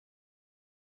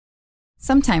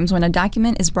Sometimes when a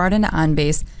document is brought into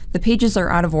OnBase, the pages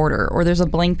are out of order or there's a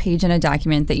blank page in a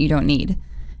document that you don't need.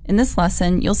 In this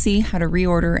lesson, you'll see how to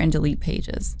reorder and delete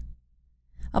pages.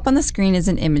 Up on the screen is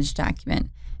an image document,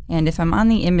 and if I'm on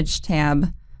the Image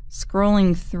tab,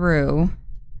 scrolling through,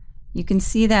 you can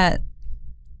see that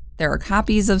there are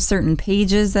copies of certain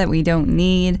pages that we don't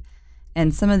need,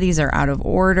 and some of these are out of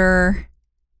order.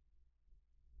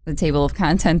 The table of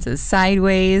contents is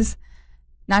sideways.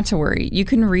 Not to worry, you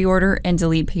can reorder and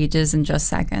delete pages in just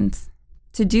seconds.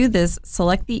 To do this,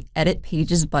 select the Edit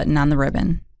Pages button on the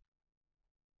ribbon.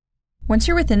 Once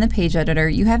you're within the page editor,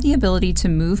 you have the ability to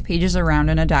move pages around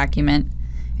in a document,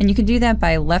 and you can do that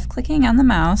by left-clicking on the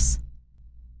mouse,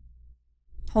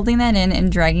 holding that in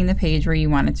and dragging the page where you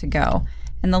want it to go.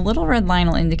 And the little red line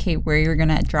will indicate where you're going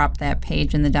to drop that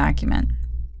page in the document.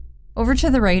 Over to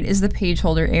the right is the page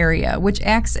holder area, which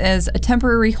acts as a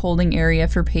temporary holding area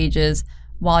for pages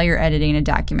while you're editing a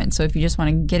document. So if you just want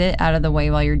to get it out of the way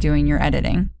while you're doing your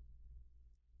editing.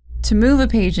 To move a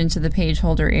page into the page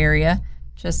holder area,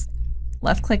 just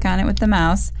left click on it with the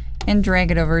mouse and drag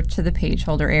it over to the page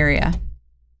holder area.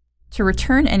 To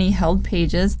return any held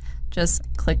pages, just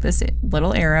click this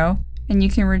little arrow and you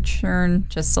can return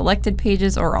just selected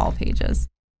pages or all pages.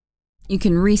 You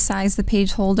can resize the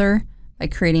page holder by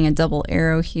creating a double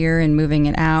arrow here and moving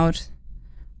it out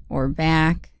or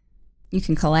back. You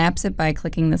can collapse it by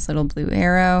clicking this little blue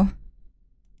arrow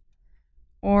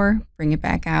or bring it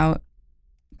back out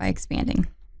by expanding.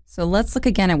 So let's look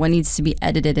again at what needs to be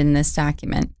edited in this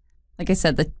document. Like I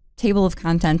said, the table of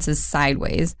contents is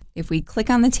sideways. If we click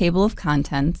on the table of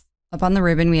contents, up on the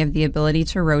ribbon we have the ability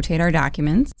to rotate our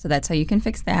documents, so that's how you can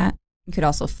fix that. You could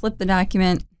also flip the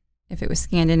document if it was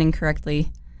scanned in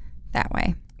incorrectly that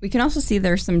way. We can also see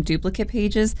there's some duplicate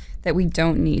pages that we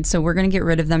don't need, so we're going to get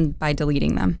rid of them by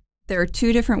deleting them. There are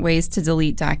two different ways to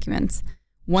delete documents.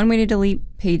 One way to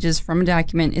delete pages from a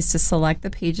document is to select the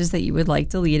pages that you would like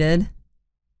deleted.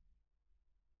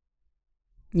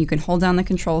 You can hold down the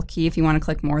Control key if you want to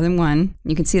click more than one.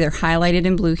 You can see they're highlighted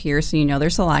in blue here so you know they're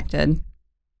selected.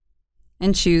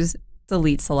 And choose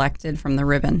Delete Selected from the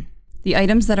ribbon. The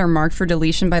items that are marked for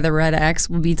deletion by the red X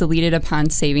will be deleted upon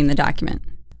saving the document.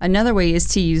 Another way is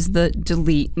to use the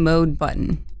Delete Mode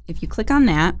button. If you click on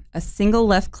that, a single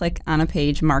left click on a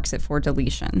page marks it for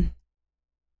deletion.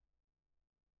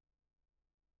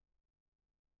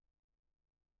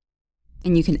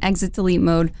 And you can exit delete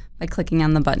mode by clicking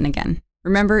on the button again.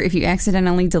 Remember, if you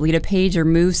accidentally delete a page or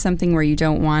move something where you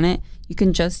don't want it, you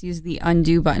can just use the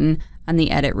undo button on the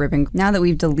edit ribbon. Now that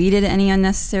we've deleted any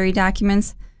unnecessary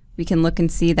documents, we can look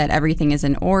and see that everything is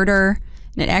in order.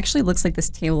 And it actually looks like this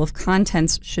table of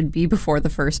contents should be before the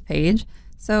first page.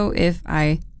 So if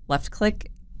I left click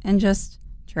and just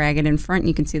drag it in front,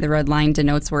 you can see the red line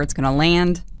denotes where it's going to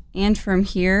land. And from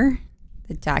here,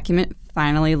 the document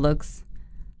finally looks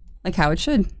like how it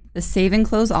should. The Save and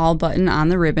Close All button on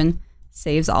the ribbon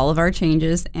saves all of our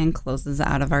changes and closes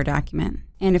out of our document.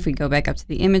 And if we go back up to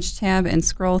the Image tab and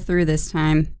scroll through this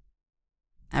time,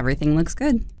 everything looks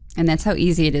good. And that's how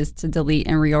easy it is to delete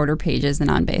and reorder pages in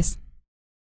OnBase.